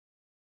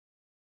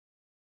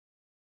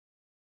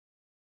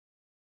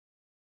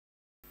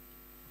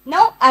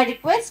Now I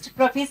request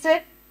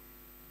Professor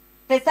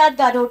Prasad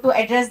Garu to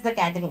address the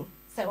gathering.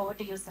 So over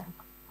to you, sir.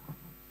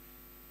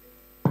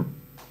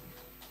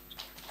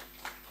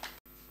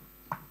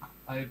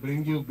 I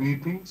bring you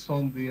greetings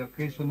on the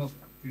occasion of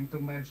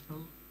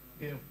International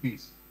Day of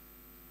Peace.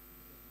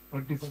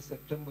 21st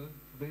September,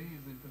 today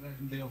is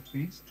International Day of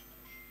Peace.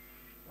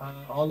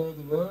 All over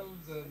the world,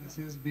 this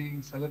is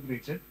being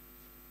celebrated.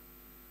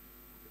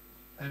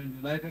 And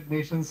United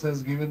Nations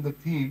has given the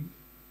theme,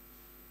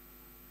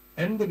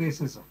 End the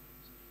Racism,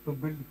 to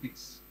build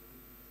peace.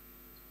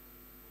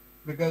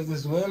 Because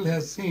this world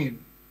has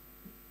seen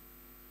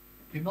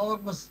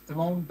enormous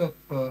amount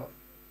of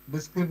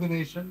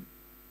discrimination,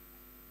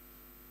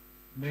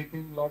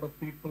 making a lot of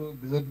people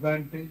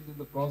disadvantaged in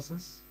the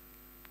process.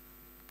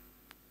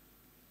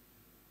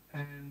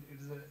 And it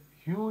is a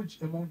huge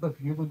amount of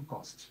human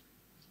cost.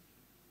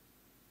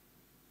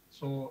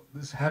 So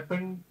this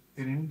happened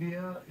in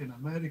India, in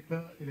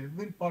America, in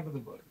every part of the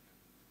world.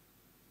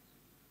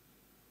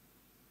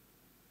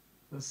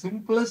 The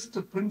simplest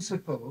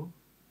principle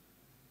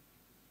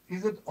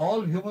is that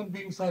all human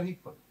beings are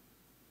equal.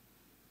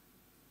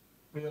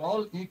 We are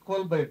all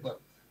equal by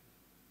birth.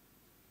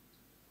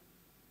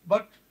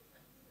 But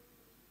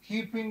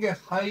keeping a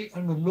high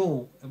and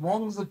low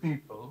amongst the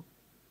people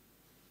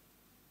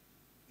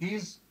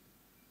is,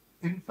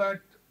 in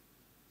fact,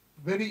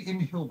 very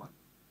inhuman.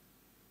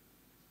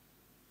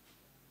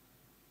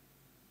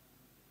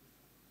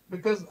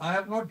 Because I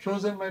have not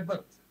chosen my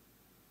birth.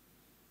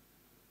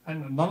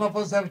 And none of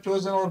us have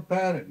chosen our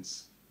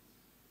parents.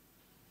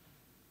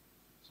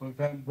 So if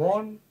I am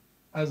born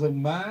as a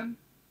man,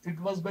 it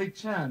was by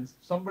chance.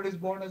 Somebody is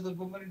born as a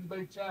woman, it is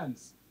by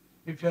chance.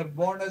 If you are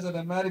born as an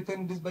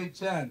American, it is by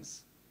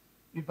chance.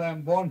 If I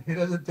am born here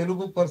as a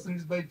Telugu person, it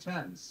is by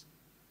chance.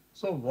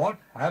 So what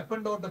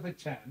happened out of a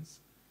chance,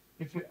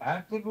 if you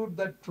attribute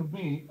that to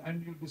me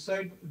and you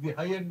decide the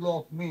high and low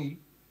of me,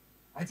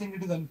 I think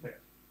it is unfair.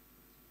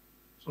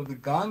 So the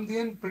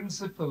Gandhian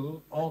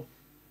principle of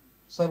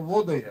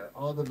Sarvodaya,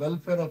 or the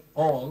welfare of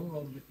all,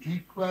 or the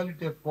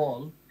equality of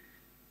all,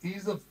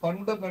 is a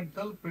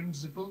fundamental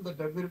principle that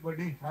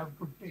everybody have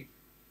to take.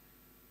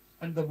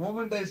 And the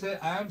moment I say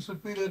I am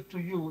superior to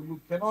you,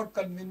 you cannot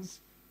convince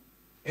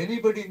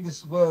anybody in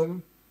this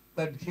world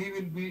that he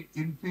will be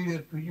inferior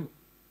to you.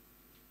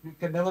 You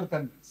can never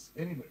convince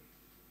anybody.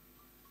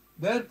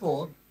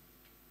 Therefore,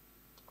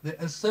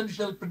 the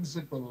essential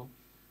principle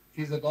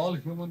is that all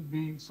human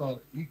beings are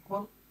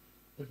equal,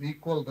 with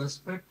equal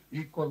respect,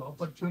 equal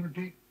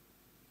opportunity,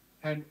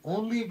 and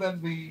only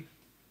when we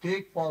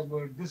take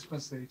forward this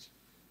message,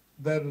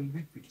 there will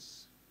be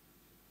peace.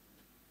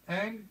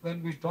 And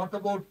when we talk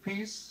about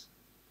peace,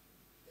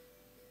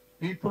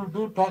 people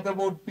do talk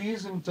about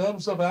peace in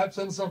terms of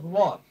absence of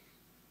war.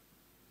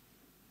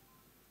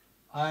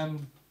 I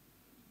am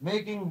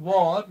making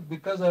war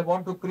because I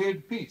want to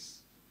create peace.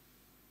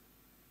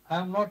 I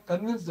am not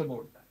convinced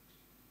about that.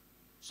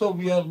 So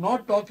we are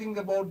not talking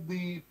about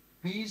the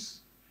peace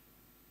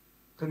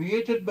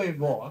created by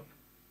war.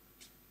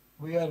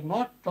 We are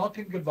not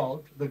talking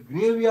about the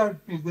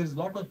graveyard peace. There is a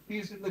lot of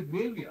peace in the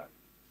graveyard.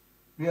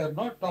 We are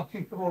not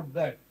talking about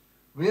that.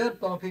 We are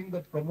talking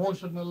the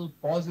promotional,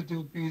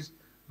 positive peace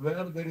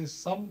where there is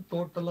some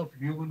total of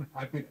human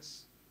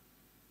happiness,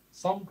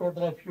 some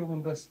total of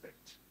human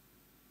respect.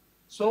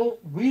 So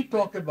we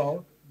talk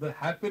about the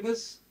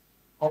happiness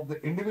of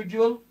the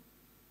individual,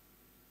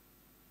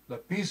 the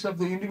peace of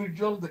the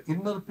individual, the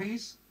inner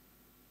peace,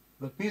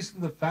 the peace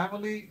in the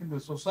family, in the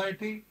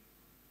society,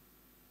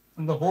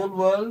 in the whole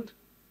world,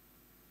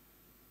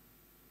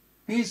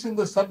 peace in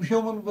the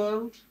subhuman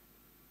world,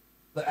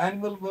 the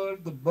animal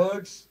world, the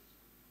birds,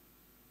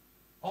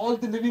 all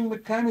the living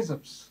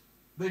mechanisms,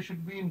 they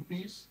should be in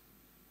peace.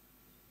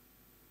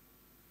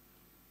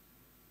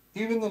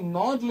 Even the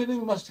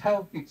non-living must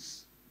have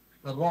peace.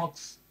 The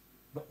rocks,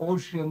 the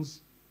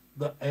oceans,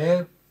 the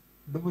air,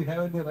 do we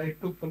have any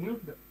right to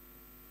pollute them?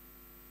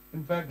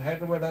 In fact,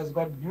 Hyderabad has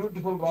got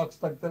beautiful rock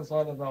structures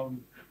all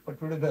around, but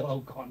today they're all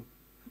gone.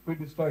 We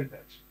destroyed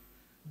that.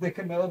 They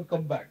can never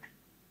come back.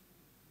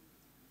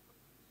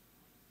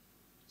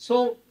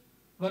 So,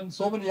 when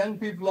so many young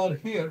people are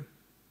here,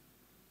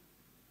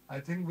 I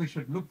think we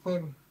should look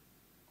for,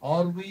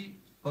 are we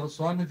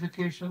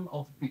personification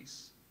of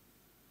peace?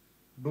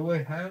 Do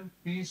I have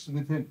peace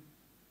within?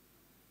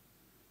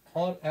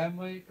 Or am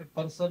I a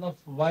person of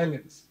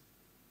violence?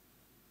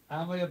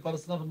 Am I a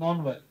person of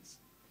non-violence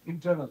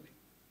internally?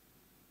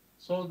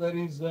 So there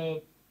is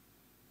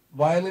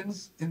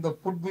violence in the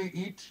food we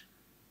eat.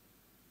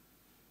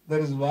 There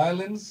is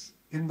violence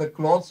in the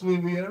clothes we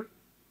wear.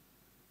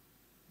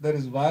 There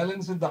is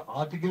violence in the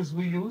articles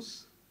we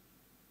use.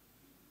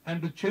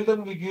 And to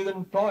children we give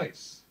them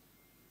toys.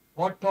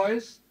 What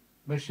toys?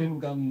 Machine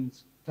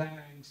guns,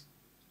 tanks.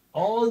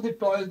 All the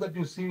toys that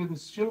you see with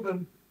these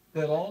children,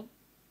 they're all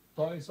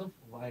toys of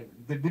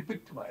violence. They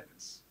depict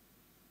violence.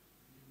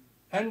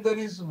 And there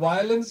is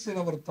violence in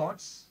our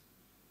thoughts,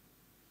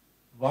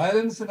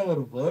 violence in our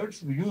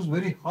words. We use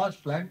very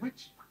harsh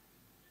language.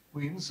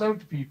 We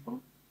insult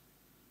people.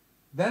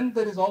 Then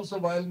there is also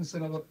violence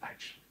in our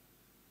action.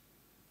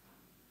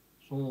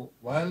 So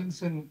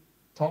violence in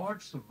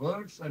thoughts,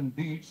 words and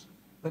deeds,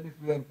 then if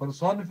we are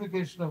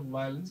personification of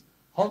violence,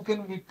 how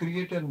can we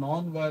create a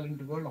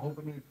non-violent world? How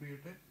can we create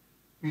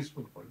a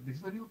peaceful world? This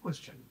is a new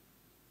question.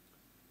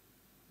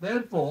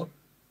 Therefore,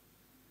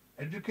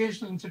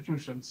 educational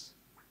institutions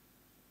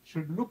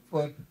should look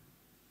for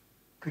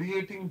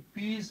creating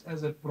peace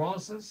as a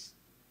process,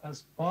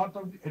 as part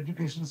of the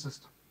education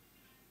system.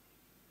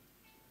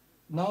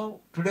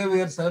 Now, today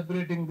we are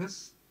celebrating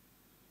this,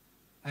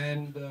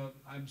 and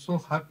I'm so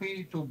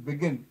happy to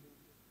begin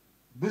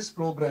this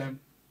program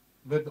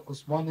with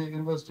Osmania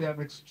University.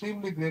 I'm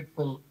extremely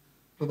grateful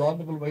to the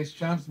Honorable Vice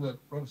Chancellor,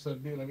 Professor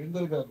B.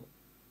 Ravindra Garu,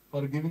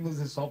 for giving us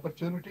this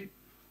opportunity.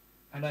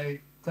 And I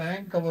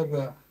thank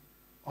our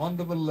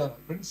Honorable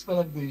Principal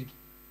of the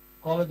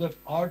College of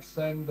Arts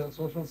and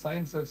Social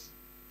Sciences,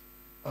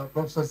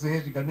 Professor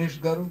C.H. Ganesh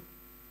Garu,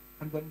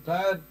 and the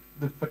entire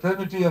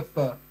fraternity of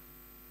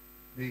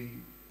the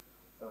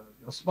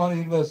Osmania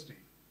University.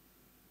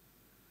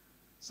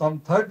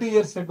 Some 30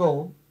 years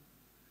ago,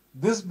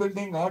 this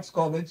building, Arts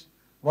College,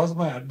 was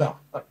my adda.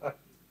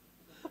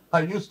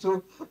 I used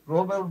to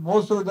roam around,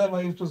 most of the time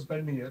I used to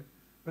spend here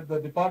with the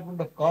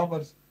Department of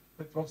Commerce,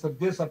 with Professor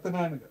J.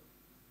 Satyanarayana.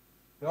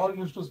 We all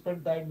used to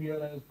spend time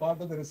here. I was part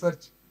of the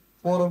research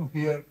forum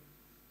here.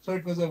 So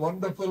it was a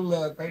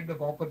wonderful kind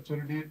of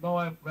opportunity. Now,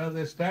 as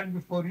I stand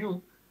before you,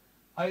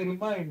 I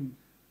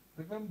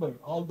remember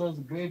all those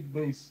great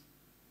days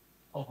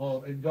of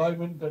our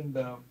enjoyment and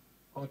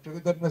our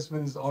togetherness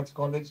with this Arts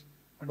College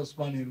and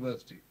Osmania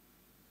University.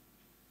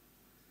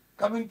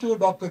 Coming to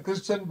Dr.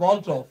 Christian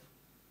Waltroff,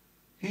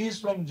 he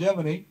is from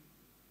Germany.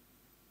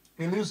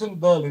 He lives in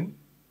Berlin,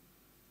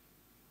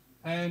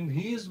 and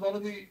he is one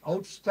of the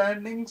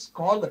outstanding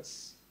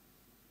scholars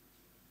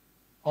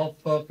of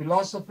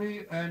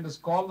philosophy and a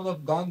scholar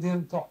of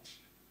Gandhian thought.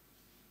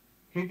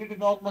 He did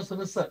enormous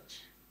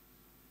research.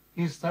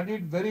 He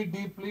studied very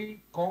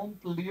deeply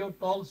Count Leo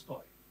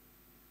Tolstoy.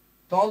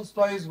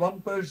 Tolstoy is one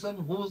person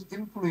whose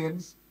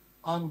influence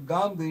on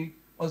Gandhi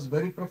was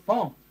very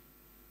profound.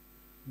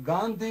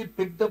 Gandhi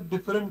picked up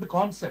different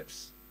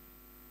concepts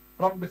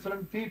from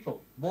different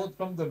people, both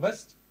from the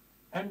West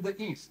and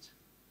the East.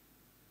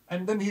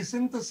 And then he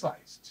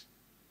synthesized.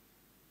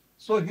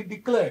 So he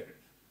declared,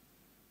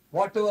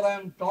 whatever I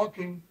am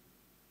talking,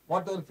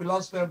 whatever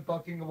philosophy I am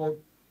talking about,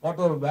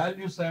 whatever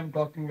values I am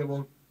talking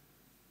about,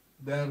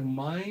 they are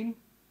mine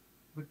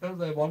because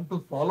I want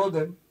to follow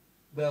them.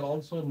 They are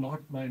also not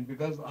mine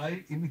because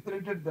I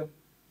inherited them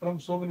from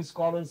so many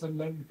scholars and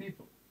learned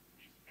people.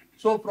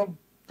 So from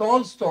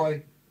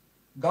Tolstoy,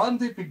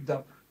 Gandhi picked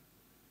up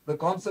the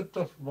concept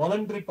of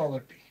voluntary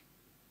poverty.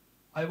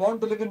 I want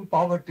to live in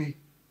poverty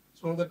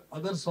so that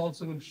others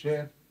also will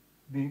share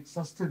the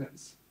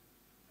sustenance.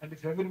 And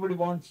if everybody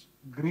wants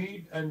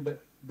greed and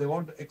they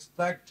want to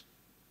extract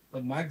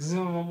the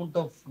maximum amount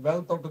of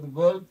wealth out of the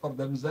world for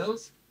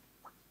themselves,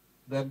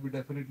 there will be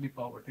definitely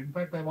poverty. In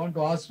fact, I want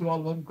to ask you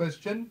all one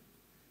question.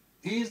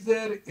 Is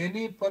there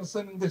any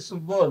person in this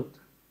world,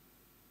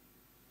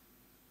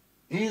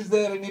 is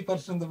there any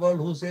person in the world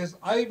who says,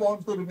 I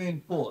want to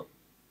remain poor?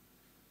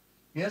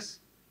 Yes?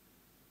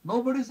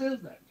 Nobody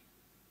says that.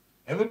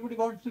 Everybody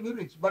wants to be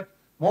rich, but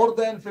more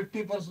than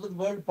 50% of the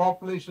world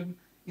population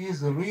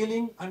is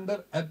reeling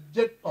under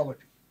abject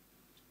poverty.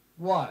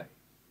 Why?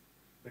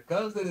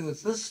 Because there is a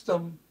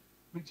system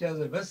which has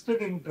a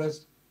vested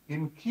interest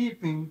in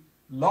keeping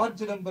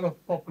large number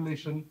of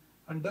population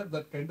under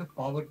that kind of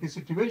poverty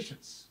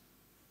situations.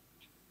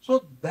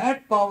 So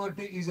that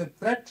poverty is a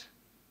threat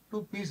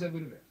to peace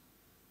everywhere.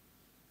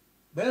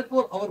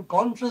 Therefore, our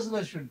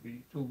consciousness should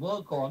be to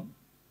work on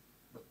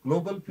the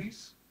global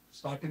peace,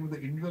 starting with the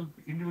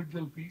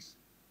individual peace.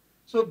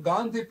 So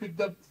Gandhi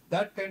picked up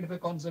that kind of a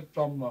concept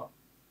from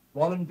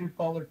voluntary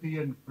poverty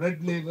and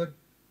bread labor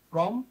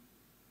from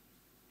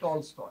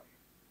Tolstoy.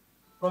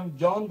 From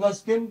John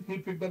Ruskin, he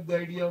picked up the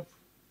idea of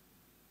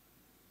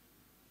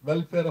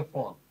welfare of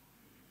all.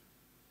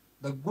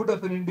 The good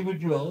of an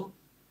individual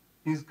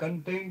is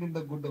contained in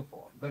the good of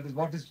all. That is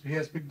what he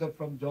has picked up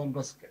from John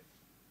Ruskin.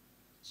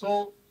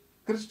 So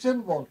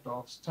Christian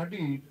Waltroff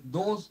studied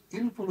those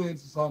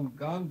influences on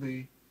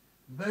Gandhi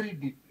very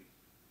deeply.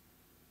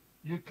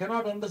 You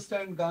cannot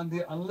understand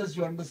Gandhi unless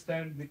you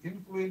understand the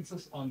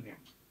influences on him.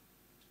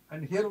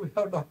 And here we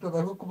have Dr.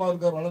 Raghu Kumar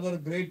Garu, another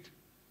great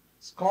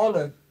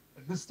scholar,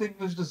 a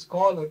distinguished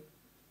scholar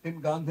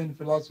in Gandhian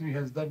philosophy,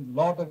 has done a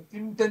lot of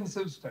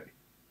intensive study.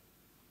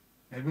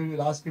 Maybe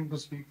we'll ask him to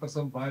speak for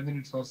some 5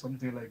 minutes or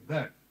something like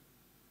that.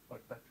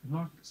 But that will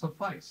not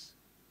suffice.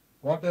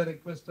 What I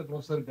request of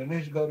Professor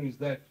Ganesh Garu is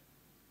that,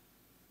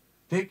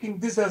 taking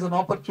this as an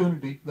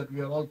opportunity that we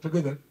are all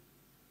together,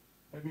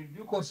 maybe in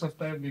due course of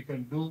time we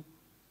can do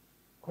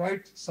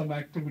quite some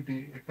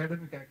activity,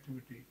 academic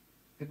activity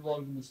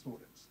involving the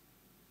students.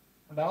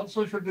 And I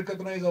also should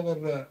recognize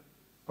our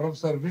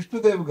Professor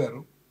Vishnudev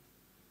Garu,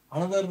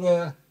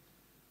 another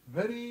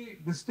very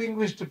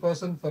distinguished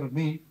person for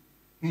me.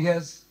 He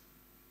has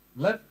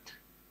left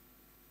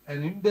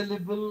an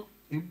indelible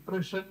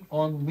impression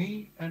on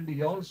me, and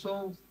he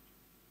also,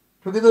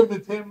 together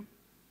with him,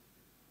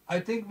 I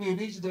think we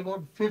reached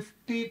about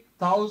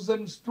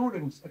 50,000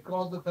 students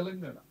across the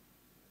Telangana.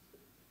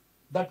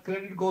 That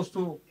credit goes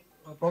to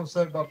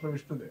Professor Dr.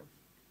 Vishnudev.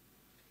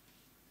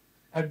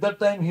 At that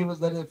time, he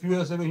was there a few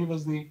years ago, he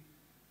was the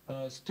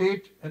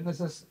state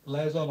NSS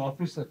liaison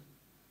officer.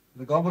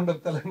 The government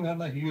of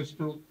Telangana, he used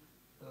to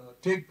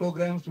take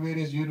programs to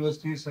various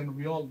universities, and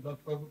we all,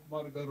 Dr.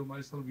 Kumar Garu,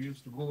 myself, we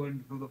used to go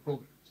and do the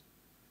programs.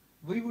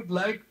 We would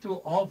like to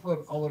offer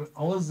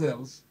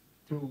ourselves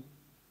to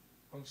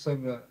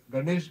Professor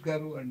Ganesh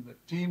Garu and the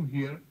team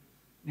here,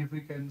 if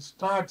we can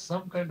start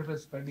some kind of a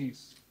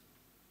studies.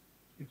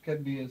 It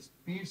can be a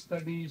peace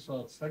studies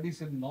or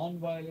studies in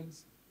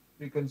non-violence.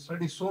 We can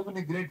study so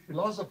many great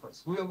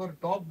philosophers who ever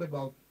talked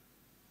about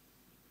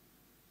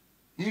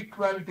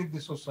equality in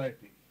the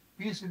society,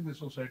 peace in the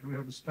society. We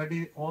have to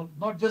study all,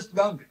 not just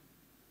Gandhi.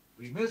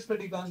 We may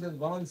study Gandhi as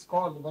one of the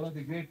scholars, one of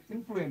the great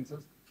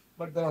influences,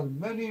 but there are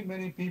many,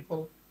 many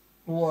people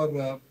who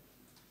are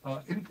who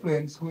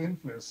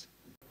influence.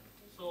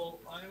 So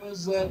I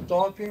was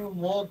talking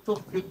more to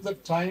fill the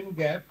time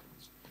gap.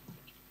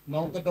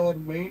 Now that our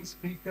main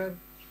speaker,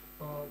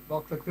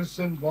 Dr.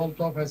 Christian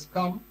Walthoff, has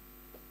come,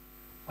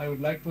 I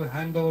would like to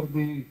hand over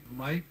the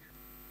mic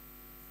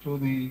to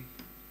the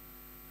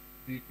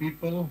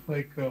people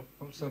like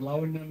Professor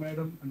Lavanya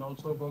Madam and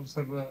also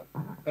Professor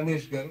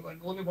Ganesh Garu. And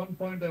only one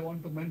point I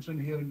want to mention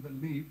here in the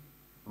leave.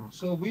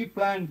 So we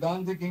planned,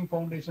 Gandhi King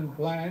Foundation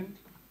planned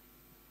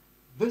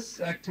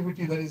this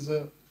activity, that is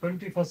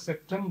 21st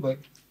September,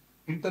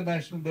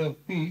 International Day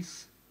of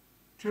Peace,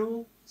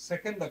 to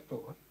 2nd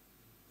October,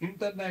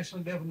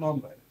 International Day of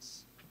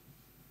Non-Violence.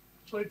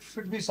 So it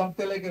should be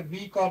something like a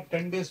week or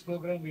 10 days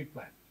program we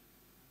planned,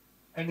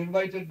 and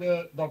invited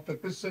Dr.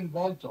 Christian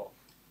Walthoff.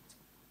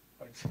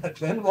 But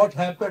then what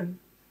happened,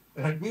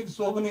 there had been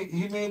so many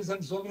emails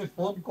and so many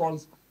phone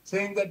calls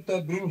saying that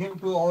bring him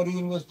to our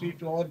university,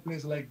 to our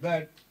place, like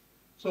that.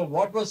 So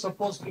what was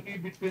supposed to be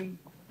between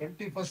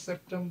 21st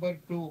September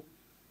to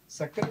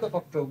 2nd of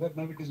October,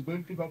 now it is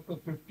going to be up to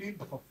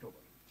 15th of October.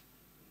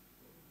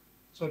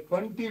 So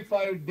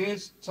 25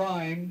 days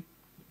time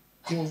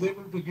he was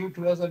able to give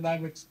to us, and I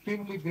am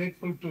extremely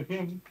grateful to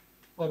him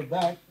for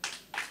that.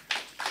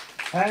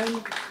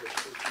 And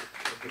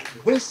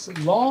this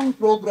long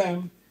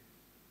program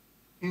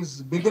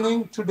is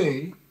beginning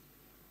today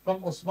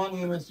from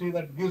Osmania University.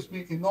 That gives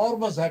me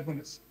enormous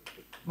happiness.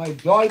 My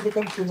joy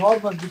becomes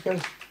enormous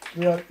because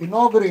we are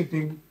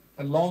inaugurating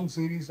a long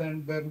series,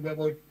 and there will be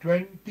about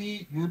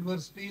 20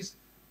 universities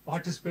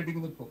participating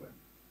in the program.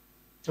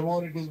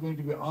 Tomorrow it is going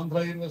to be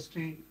Andhra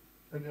University,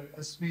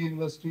 SV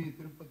University,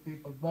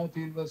 Tirupati, Padmavati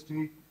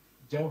University,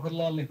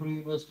 Jawaharlal Nehru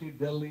University,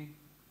 Delhi,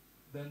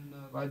 then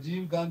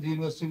Rajiv Gandhi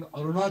University in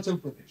Arunachal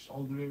Pradesh.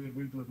 All the way we are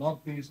going to the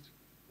northeast,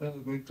 then we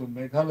are going to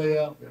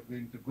Meghalaya, we are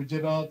going to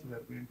Gujarat, we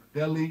are going to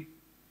Delhi,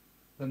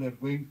 then we are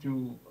going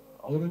to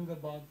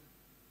Aurangabad,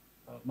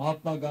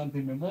 Mahatma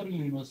Gandhi Memorial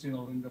University in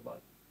Aurangabad.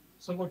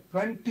 So about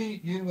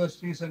 20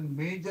 universities and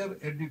major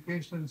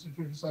educational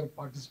institutions are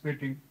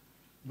participating,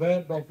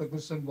 where Dr.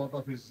 Christian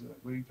Walthoff is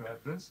going to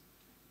address.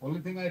 Only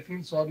thing I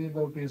feel sorry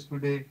about is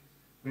today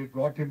we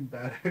brought him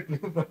directly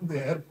from the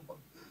airport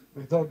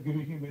without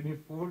giving him any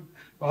food,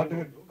 not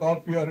even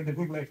coffee or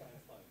anything like that.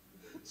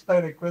 So I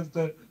request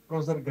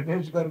Professor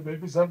Ganesh Garu,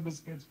 maybe some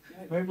biscuits,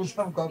 maybe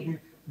some coffee,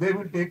 they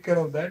will take care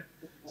of that.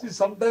 See,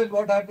 sometimes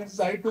what happens is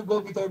I too go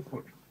without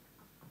food.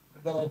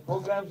 There are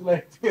programs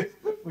like this,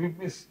 we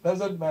miss,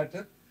 doesn't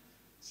matter.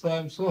 So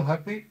I'm so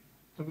happy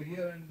to be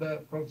here,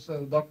 and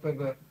Professor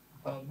Dr.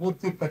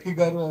 Murthy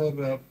Pakigaru,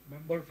 our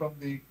member from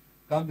the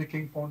Gandhi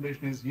King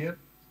Foundation, is here.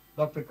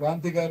 Dr.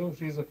 Kranti Garu,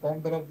 she is a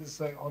founder of this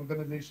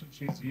organization,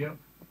 she is here.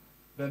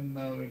 Then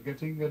we're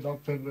getting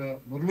Dr.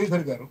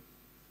 Muralidhar Garu.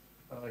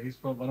 He's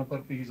from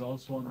Vanaparthi, he's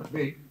also on the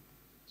way.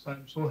 So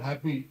I'm so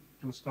happy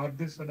to start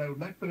this, and I would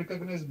like to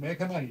recognize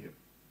Meghana here.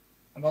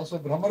 And also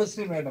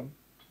Brahmarasri Madam.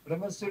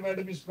 Brahmarasri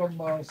Madam is from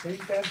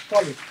St. Anne's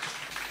College.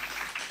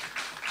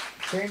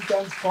 St.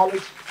 Anne's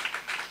College.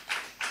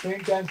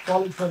 St. Anne's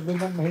College for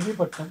Women,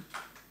 Mehedipatnam.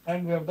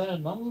 And we have done a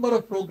number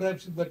of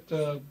programs in that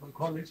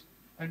college,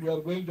 and we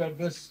are going to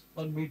address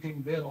one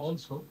meeting there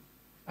also.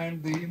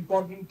 And the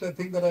important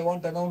thing that I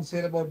want to announce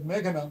here about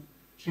Meghana,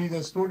 she is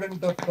a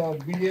student of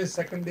BA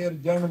second year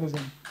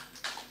journalism.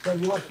 So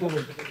you are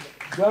student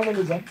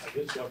journalism,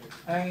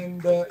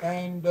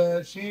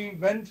 and she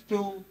went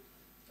to,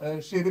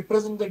 she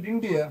represented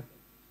India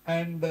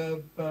and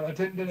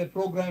attended a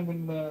program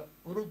in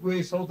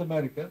Uruguay, South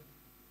America,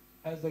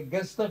 as a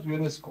guest of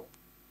UNESCO.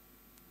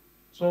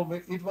 So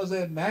it was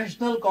a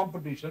national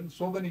competition.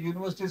 So many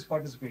universities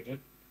participated.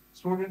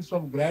 Students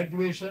from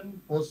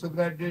graduation,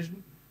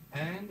 post-graduation,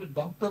 and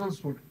doctoral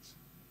students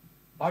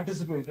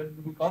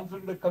participated. We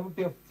constituted a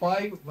committee of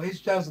 5 vice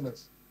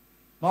chancellors,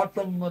 not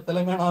from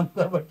Telangana,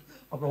 Andhra, but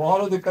from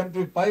all of the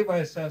country, 5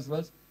 vice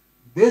chancellors.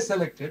 They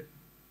selected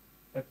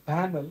a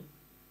panel,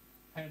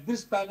 and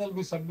this panel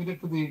we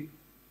submitted to the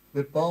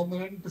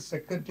permanent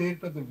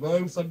secretariat of the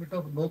World Summit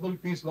of Nobel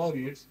Peace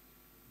Laureates.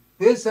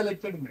 They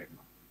selected Meghana.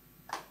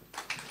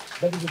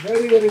 That is a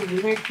very, very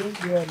unique thing.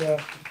 We are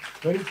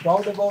very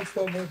proud about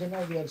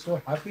Meghana. We are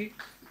so happy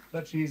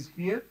that she is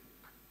here.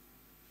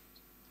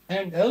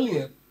 And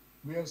earlier,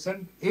 we have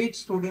sent 8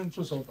 students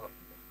to South Africa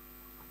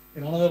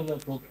in another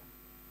program.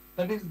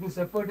 That is, this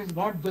effort is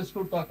not just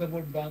to talk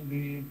about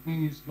Gandhi,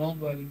 peace,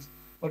 non-violence,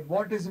 but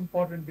what is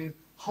important is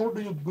how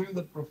do you build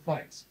the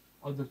profiles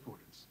of the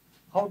students?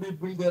 How do you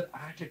build their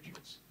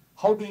attitudes?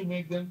 How do you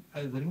make them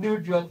as an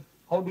individual?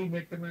 How do you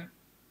make them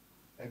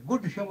a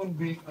good human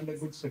being and a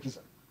good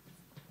citizen?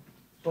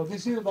 So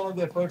this is one of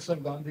the efforts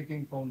of Gandhi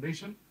King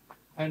Foundation.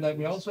 And I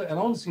may also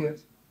announce here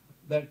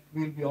that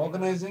we will be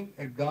organizing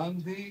a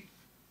Gandhi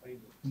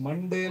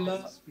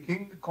Mandela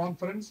King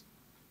Conference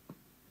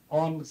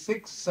on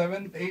 6th,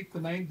 7th, 8th,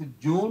 9th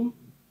June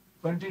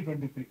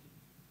 2023.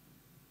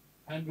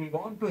 And we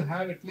want to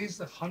have at least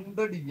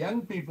 100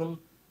 young people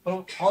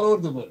from all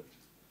over the world.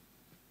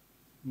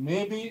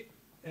 Maybe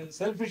a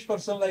selfish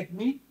person like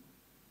me,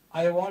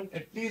 I want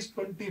at least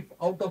 20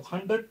 out of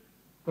 100,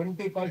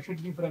 25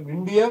 should be from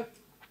India.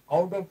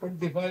 Out of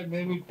 25,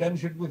 maybe 10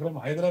 should be from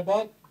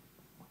Hyderabad.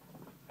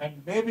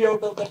 And maybe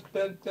out of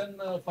that 10,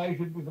 5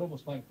 should be from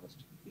Osmania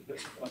first.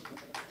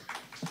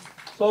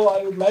 So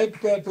I would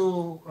like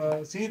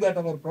to see that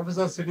our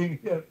professors sitting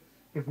here,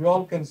 if we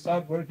all can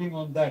start working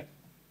on that,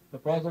 the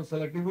process of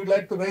selecting, we'd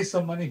like to raise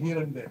some money here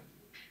and there.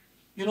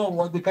 You know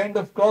what the kind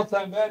of clothes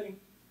I'm wearing,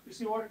 you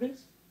see what it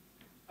is?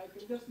 I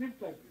can just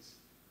lift like this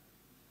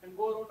and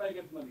go around, I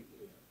get money.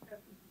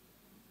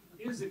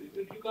 Easily,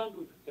 you can't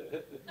do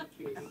that.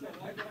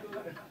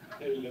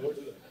 I will never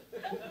do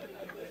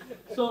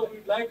that. So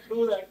we'd like to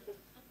do that,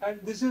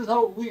 and this is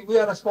how we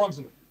are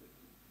responsible.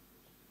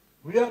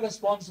 We are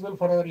responsible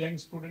for our young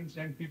students,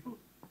 young people.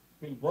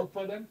 We'll work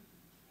for them,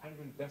 and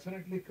we'll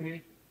definitely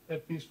create a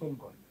peaceful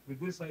world.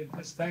 With this, I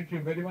just thank you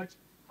very much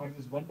for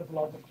this wonderful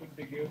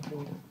opportunity given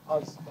to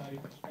us by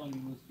Osmania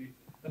University,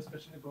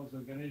 especially Professor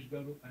Ganesh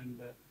Garu and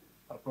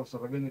Professor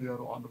Ravindra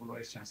Garu, Honorable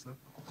Vice Chancellor.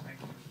 Thank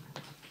you.